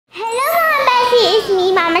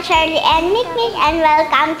Shierly and Mik-Mik and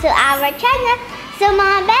welcome to our channel. So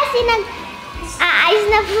mga Bessie, nag-aayos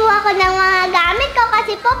na po ako ng mga gamit ko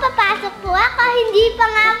kasi po papasok po ako. Hindi pa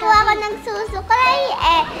nga po ako nagsusuklay.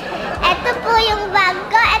 Ito po yung bag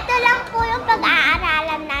ko. Ito lang po yung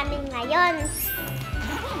pag-aaralan namin ngayon.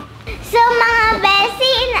 So mga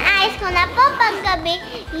Bessie, inaayos ko na po paggabi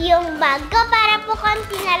yung bag ko para po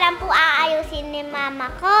konti na lang po aayusin ni mama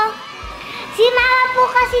ko. Si mama po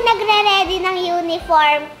kasi nagre-ready ng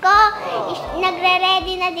uniform ko.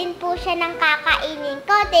 Nagre-ready na din po siya ng kakainin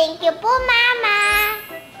ko. Thank you po, mama!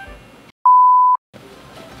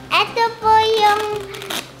 Ito po yung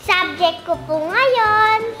subject ko po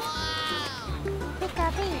ngayon.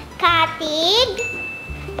 Katig,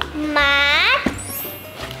 Math,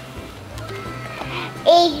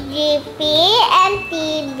 HGP, and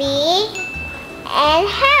TV, and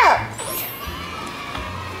Health.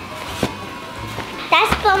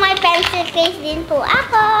 Tapos po may pencil case din po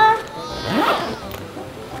ako.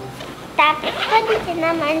 Tapos po dito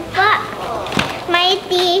naman po, may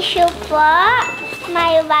tissue po,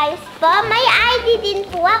 may wipes po, may ID din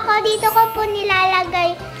po ako. Dito ko po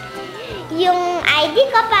nilalagay yung ID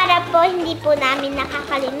ko para po hindi po namin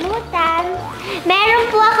nakakalimutan. Meron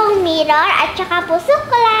po akong mirror at saka po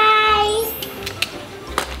suklay.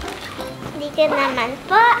 Dito naman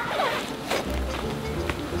po.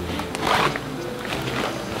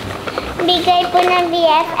 Bigay po ng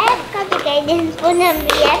BFF ko. Bigay din po ng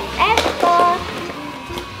BFF ko.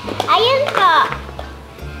 Ayun po.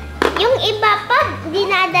 Yung iba po,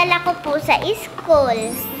 dinadala ko po sa school.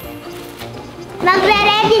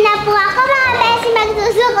 Magre-ready na po ako mga Bessie.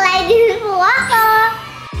 Magsusuklay din po ako.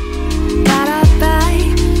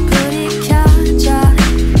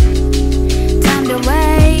 Time to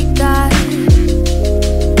wake up.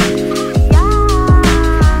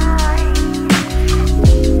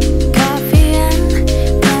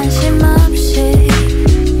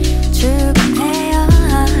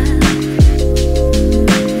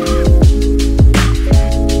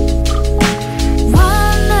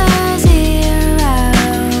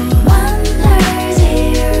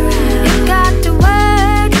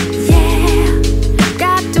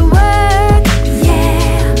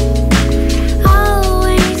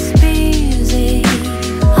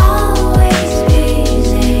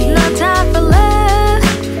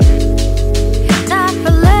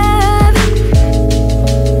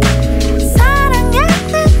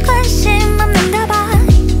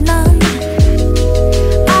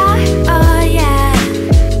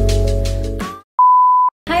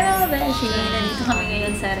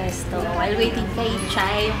 While waiting kay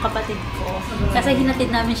Chai, yung kapatid ko, kasi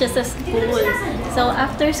hinatid namin siya sa school. So,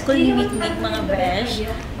 after school ni Mik-Mik, mga besh,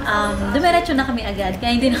 dumiretso na kami agad,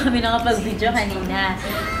 kaya hindi na kami nakapag-video kanina.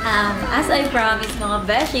 As I promised, mga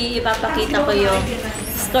besh, ipapakita ko yung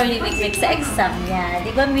score ni Mik-Mik sa exam niya.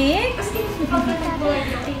 Di ba, Mik?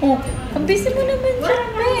 Oh, ang busy mo naman dyan,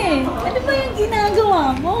 eh. Ano ba yung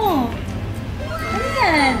ginagawa mo? Ano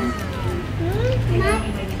yan?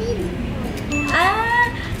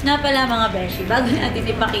 Nga pala mga beshi, bago natin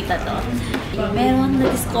ipakita to, meron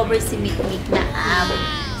na-discover si Mik-Mik na app.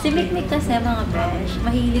 Si Mik-Mik kasi mga besh,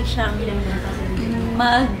 mahilig siyang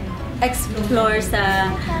mag-explore sa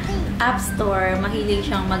App Store, mahilig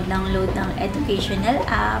siyang mag-download ng educational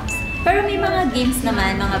apps. Pero may mga games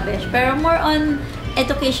naman mga besh, pero more on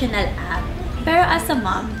educational app. Pero as a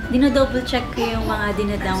mom, dino-double check ko yung mga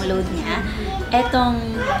dino-download niya.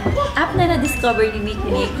 Etong app na na-discover ni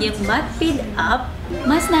Mik-Mik, yung MATHPID app,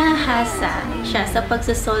 mas nahahasa siya sa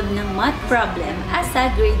pagsasolve ng math problem as a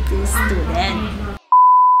grade 2 student.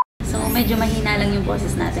 So, medyo mahina lang yung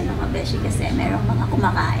boses natin mga beshi kasi merong mga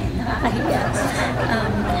kumakain, nakakahiya.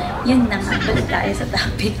 Yun na nga, balik tayo sa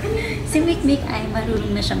topic. Si Mik-Mik ay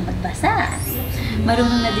marunong na siyang magbasa.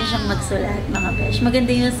 Marunong na din siyang magsulat, mga besh.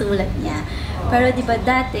 Maganda yung sulat niya. Pero di ba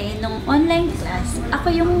dati, nung online class, ako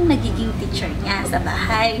yung nagiging teacher niya sa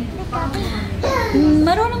bahay.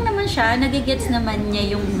 Marunong naman siya, nagigets naman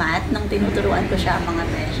niya yung math nung tinuturuan ko siya, mga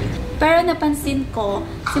besh. Pero napansin ko,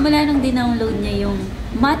 simula nung dinownload niya yung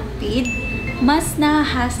MATHPID, mas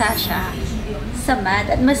nahahasa siya sa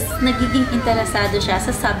math at mas nagiging interesado siya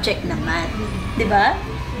sa subject na math. Di ba?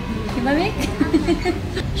 Di ba, Mik?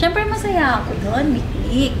 Siyempre masaya ako doon,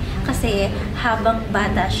 Mik-Mik. Kasi habang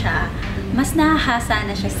bata siya, mas nahahasa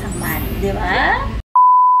na siya sa math. Di ba?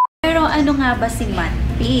 Pero ano nga ba si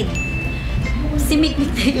MATHPID? Si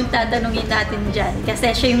Mik-Mik na yung tatanungin natin dyan.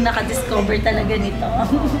 Kasi siya yung nakadiscover talaga nito.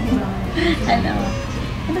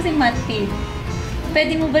 Ano si MATHPID?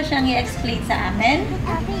 Pwede mo ba siyang i-explain sa amin?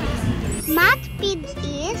 MATHPID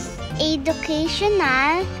is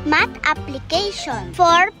educational math application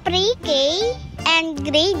for pre-K and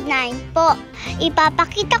grade 9 po.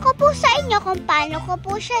 Ipapakita ko po sa inyo kung paano ko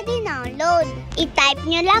po siya dinownload. I-type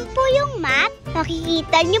nyo lang po yung math,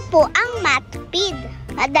 makikita nyo po ang MATHPID.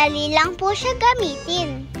 Madali lang po siya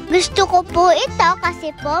gamitin. Gusto ko po ito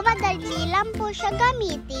kasi po madali lang po siya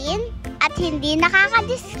gamitin at hindi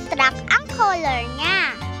nakaka-distract ang color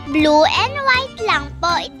niya. Blue and white lang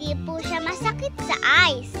po, hindi po siya masakit sa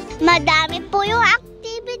eyes. Madami po yung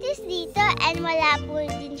activities dito and wala po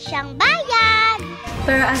din siyang bayad.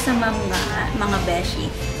 Pero as a mga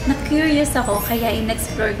beshi, na-curious ako kaya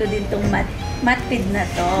in-explore ko din tong MATHPID na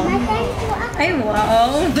to. Ay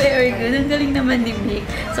wow, very good. Ang galing naman ni Mik.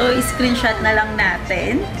 So, screenshot na lang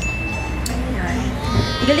natin. Ayan.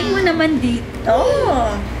 Galing mo naman dito.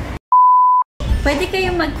 Pwede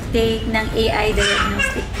kayong mag-take ng AI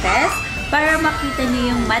diagnostic test para makita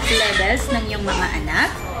niyo yung math levels ng iyong mga anak.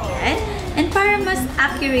 Ayan. And para mas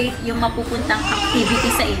accurate yung mapupuntang activity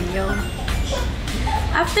sa inyo.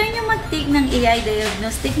 After nyo mag-take ng AI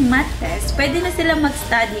diagnostic math test, pwede na sila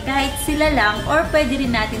mag-study kahit sila lang or pwede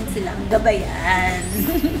rin natin silang gabayan.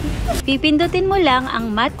 Pipindutin mo lang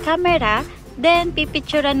ang math camera, then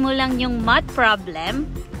pipicturan mo lang yung math problem.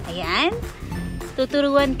 Ayan.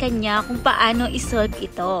 Tuturuan ka niya kung paano isolve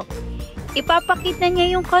ito. Ipapakita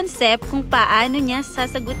niya yung concept kung paano niya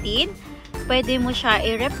sasagutin. Pwede mo siya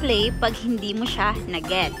i-replay pag hindi mo siya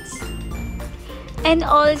na-gets. And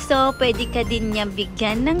also, pwede ka din niya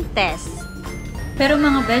bigyan ng test. Pero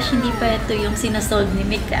mga besh, hindi pa ito yung sinasolve ni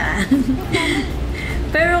Mik, ah.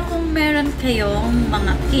 Pero kung meron kayong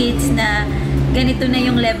mga kids na ganito na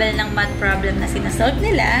yung level ng math problem na sinasolve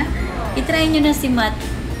nila, itry nyo na si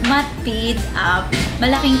MATHPID app.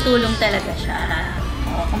 Malaking tulong talaga siya.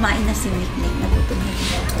 O, kumain na si Mik-Mik. Nagutom na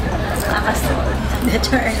din. Kakasolve.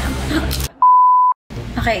 Better lang.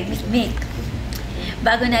 Okay, Mik-Mik.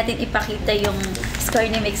 Bago natin ipakita yung score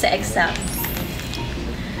ni Mik sa exam,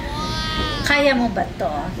 kaya mo ba to?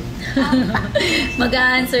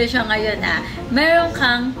 Mag-a-answer siya ngayon, ha. Meron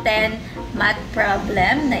kang 10 math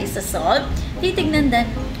problem na isa-solve.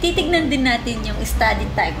 Titignan din natin yung study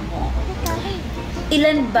time mo.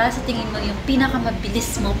 Ilan ba sa tingin mo yung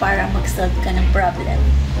pinakamabilis mo para mag-solve ka ng problem?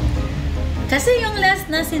 Kasi yung last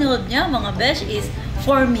na sinolve niya, mga besh, is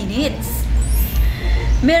 4 minutes.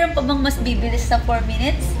 Meron pa bang mas bibilis sa 4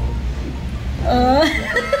 minutes?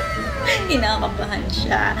 Kinakabahan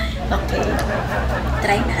siya. Okay.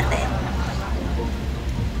 Try natin.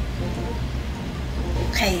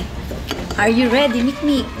 Okay. Are you ready,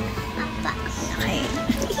 Mik-Mik? Okay.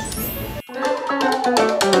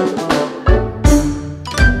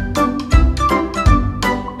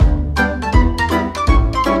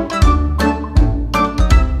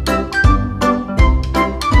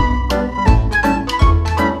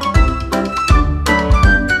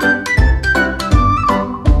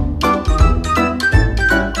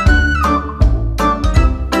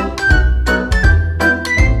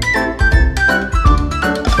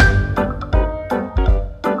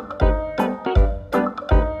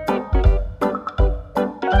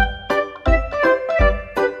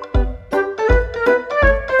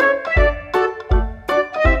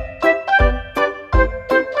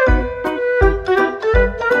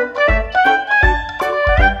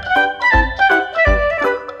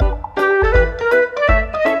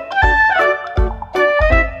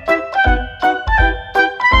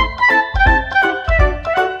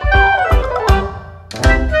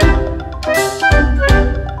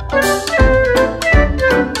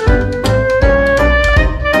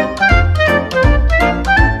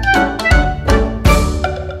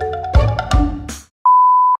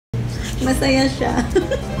 Masaya siya.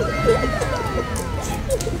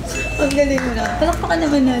 Ang galing mo na. Palakpakan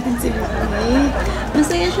naman natin si Mik-Mik.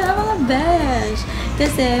 Masaya siya, mga besh.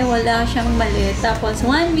 Kasi wala siyang mali. Tapos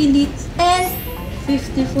 1 minute and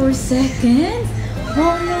 54 seconds.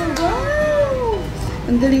 Wow!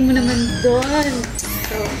 Ang galing mo naman doon.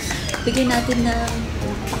 So, bigyan natin ng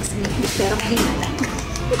Mik-Mik. Pero mahina lang.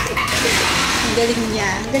 Ang galing niya.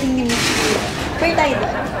 Ang galing ni Mik-Mik. Pwede tayo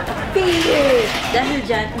doon. Pwede! Dahil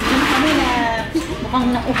dyan, hindi kami na mukhang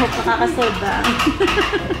nauhok nakakasoba.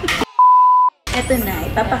 Eto na,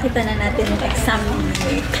 ipapakita na natin yung exam ni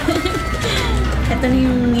Mik. Ito na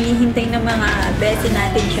yung hinihintay ng mga BESSY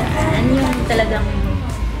natin dyan. Yung talagang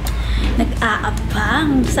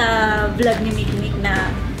nag-aabang sa vlog ni Mik-Mik na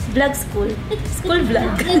vlog school. School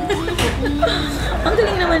vlog. Ang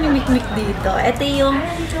galing naman ni Mik-Mik dito. Ito yung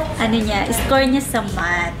ano niya, score niya sa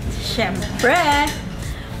math. Siyempre,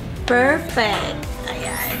 perfect.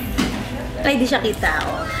 Ayan. Ay, di siya kita.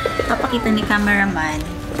 Oh. Papakita ni cameraman.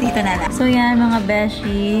 Dito na lang. So, yan mga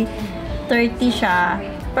beshi. 30 siya.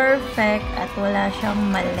 Perfect at wala siyang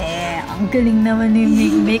mali. Ang galing naman ni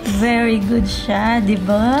Mik-Mik. Very good siya, di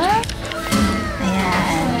ba?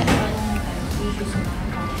 Ayan.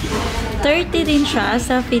 30 din siya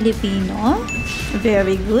sa Filipino.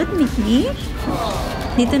 Very good, Mik-Mik.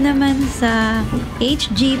 Dito naman sa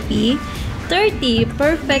HGP, 30.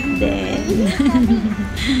 Perfect din.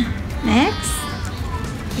 Next.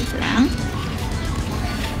 Ito lang.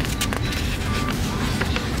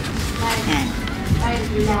 Ayan.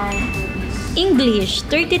 English,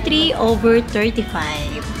 33/35.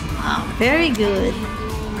 Wow, very good.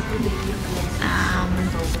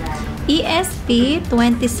 ESP,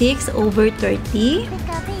 26/30.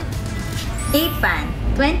 APAN,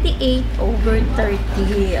 28/30. Oh,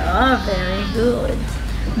 very good.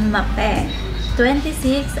 MAPE,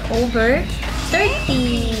 26/30.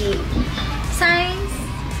 Science,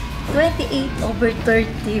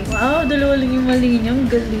 28/30. Wow, dalawa lang yung mali niya.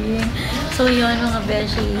 Ang galing. So, yun mga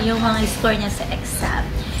beshi, yung mga score niya sa exam.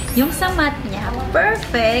 Yung sa math niya,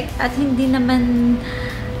 perfect at hindi na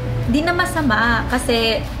masama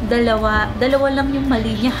kasi dalawa lang yung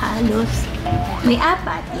mali niya halos. May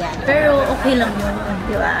 4 yan. Pero okay lang yun,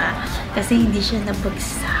 di ba? Kasi hindi siya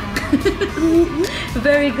nabagsak.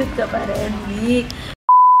 Very good ka pa rin, Mik.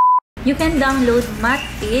 You can download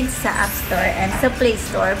MATHPID sa App Store and sa Play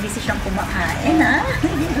Store. Busy siyang kumakain, ha?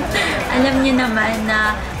 Alam niyo naman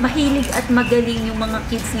na mahilig at magaling yung mga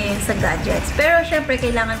kids ngayon sa gadgets. Pero syempre,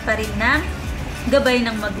 kailangan pa rin ng gabay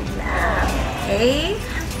ng magulang. Okay?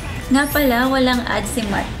 Nga pala, walang ads si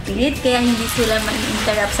MATHPID, kaya hindi sila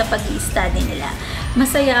ma-interrupt sa pag-i-study nila.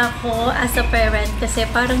 Masaya ako as a parent kasi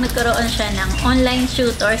parang nagkaroon siya ng online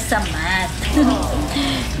tutor sa math.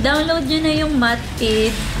 Download nyo na yung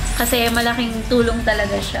MATHPID kasi malaking tulong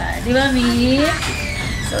talaga siya. Di ba, Mik?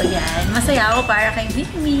 So, yan. Masaya ako para kay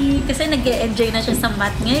Mik-Mik kasi nag-e-enjoy na siya sa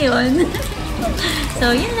math ngayon.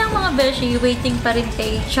 So, yun lang mga beshi. Waiting pa rin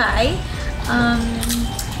kay Chai.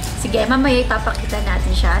 Sige, mamaya ipapakita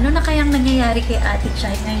natin siya. Ano na kayang nangyayari kay Ate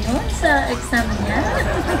Chai ngayon sa exam niya?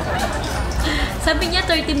 Sabi niya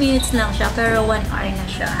 30 minutes lang siya, pero 1 hour na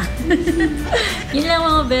siya. Yun lang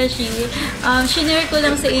mga beshi. Shinare ko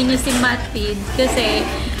lang sa inyo si MATHPID kasi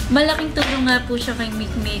malaking tulong nga po siya kay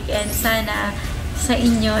Mik-Mik and sana sa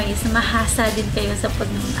inyo is mahasa din kayo sa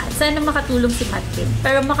pag-math. Sana makatulong si MATHPID,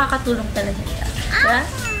 pero makakatulong talaga siya. Diba?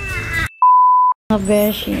 Mga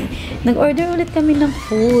beshi, nag-order ulit kami ng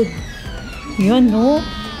food. Yun, no?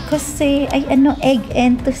 Kasi, egg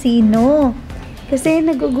and tocino. Kasi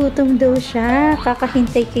nagugutom daw siya.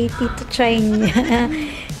 Kakahintay kay Tito Chai niya.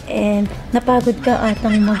 And, napagod ka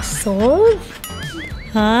atang mag-solve?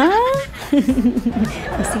 Ha?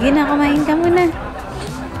 Sige na, kumain ka muna.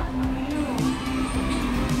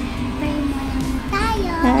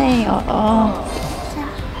 Ay, oo.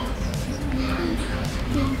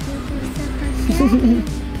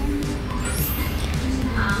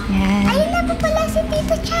 Yan. Ayun na po pala si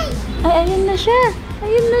Tito Chai. Ay, ayun na siya.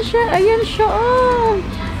 Ayun na siya. Ayan siya, oh.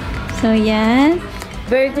 So, yan.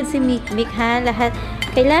 Very good si Mik-Mik, ha? Lahat.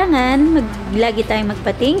 Kailangan, lagi tayong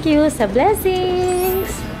magpa-thank you sa blessings.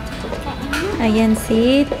 Ayan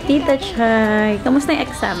si Tita Chai. Kamusta yung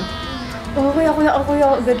exam? Okay, ako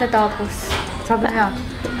agad natapos. Sabi niya.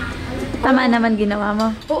 Tama naman ginawa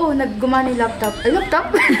mo? Oo, naggumana yung laptop. Ay,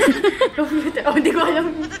 laptop? Computer. Oh, hindi ko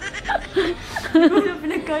alam. Hindi ko alam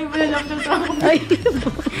pinagkain mo na laptop sa ako. Ay,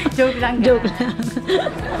 Joke lang. joke lang.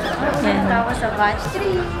 Yan. Tapos sa batch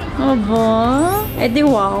 3. Obo. Eh di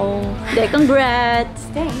wow. De,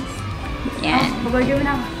 congrats. Thanks. Yan. Babagyo mo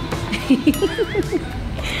na.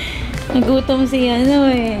 Nagutom si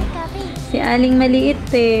si Aling Maliit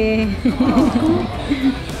eh.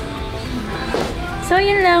 So,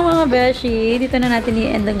 yun lang mga beshi. Dito na natin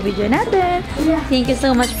i-end ang video natin. Thank you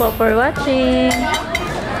so much po for watching.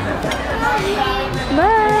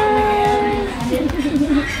 Bye!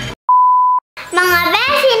 Mga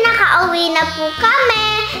beshi, nakauwi na po kami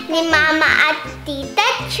ni Mama at Tita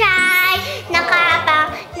Chai.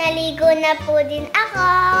 Naligo na po din ako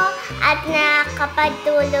at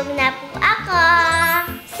nakapagtulog na po ako.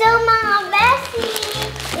 So mga beshi,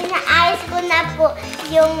 inaayos ko na po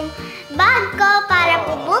yung bag ko para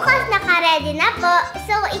po bukas naka-ready na po.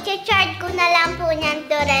 So, i-charge ko na lang po niyan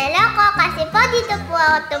turelo ko kasi po dito po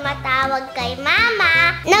ako tumatawag kay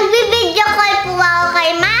Mama. Nagbi-video call po ako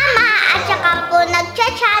kay Mama at saka po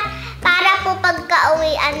nag-chat para po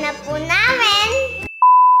pagka-uwian na po namin.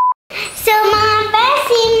 So, mga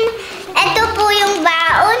besin, ito po yung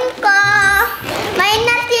baon ko. May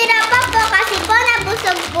natira pa po kasi po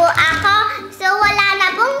nabusog po ako. So, wala na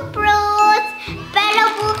pong fruits. Pero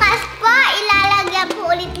bukas po, ilalagyan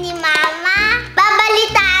po ulit ni Mama.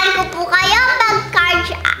 Babalitaan ko po kayo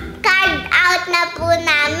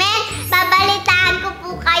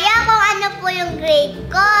grade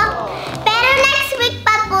ko. Pero next week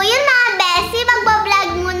pa po yun mga Bessie, magbablog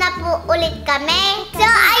muna po ulit kami.